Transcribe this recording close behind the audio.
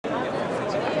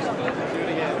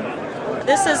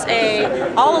This is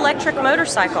a all-electric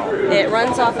motorcycle. It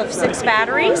runs off of 6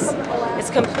 batteries. It's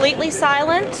completely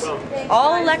silent,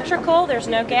 all electrical. There's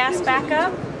no gas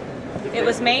backup. It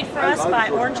was made for us by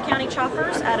Orange County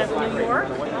Choppers out of New York.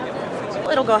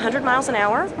 It'll go 100 miles an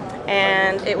hour,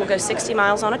 and it will go 60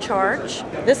 miles on a charge.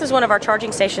 This is one of our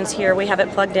charging stations here. We have it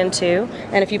plugged into,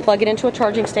 and if you plug it into a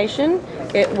charging station,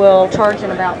 it will charge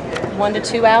in about 1 to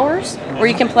 2 hours, or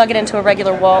you can plug it into a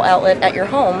regular wall outlet at your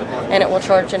home, and it will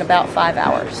charge in about 5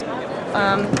 hours.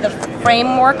 The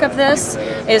framework of this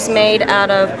is made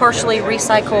out of partially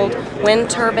recycled wind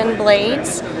turbine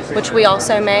blades, which we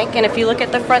also make. And if you look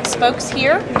at the front spokes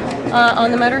here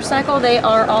on the motorcycle, they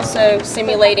are also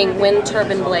simulating wind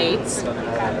turbine blades.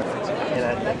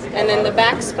 And then the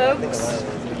back spokes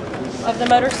of the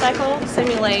motorcycle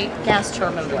simulate gas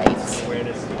turbine blades.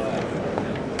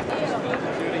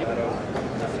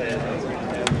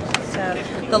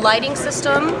 The lighting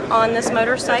system on this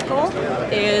motorcycle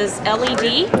is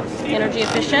LED, energy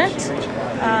efficient.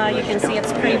 You can see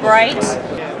it's pretty bright.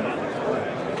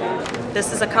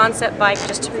 This is a concept bike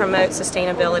just to promote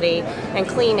sustainability and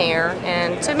clean air,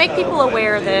 and to make people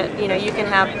aware that you can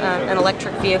have an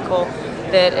electric vehicle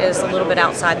that is a little bit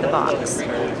outside the box.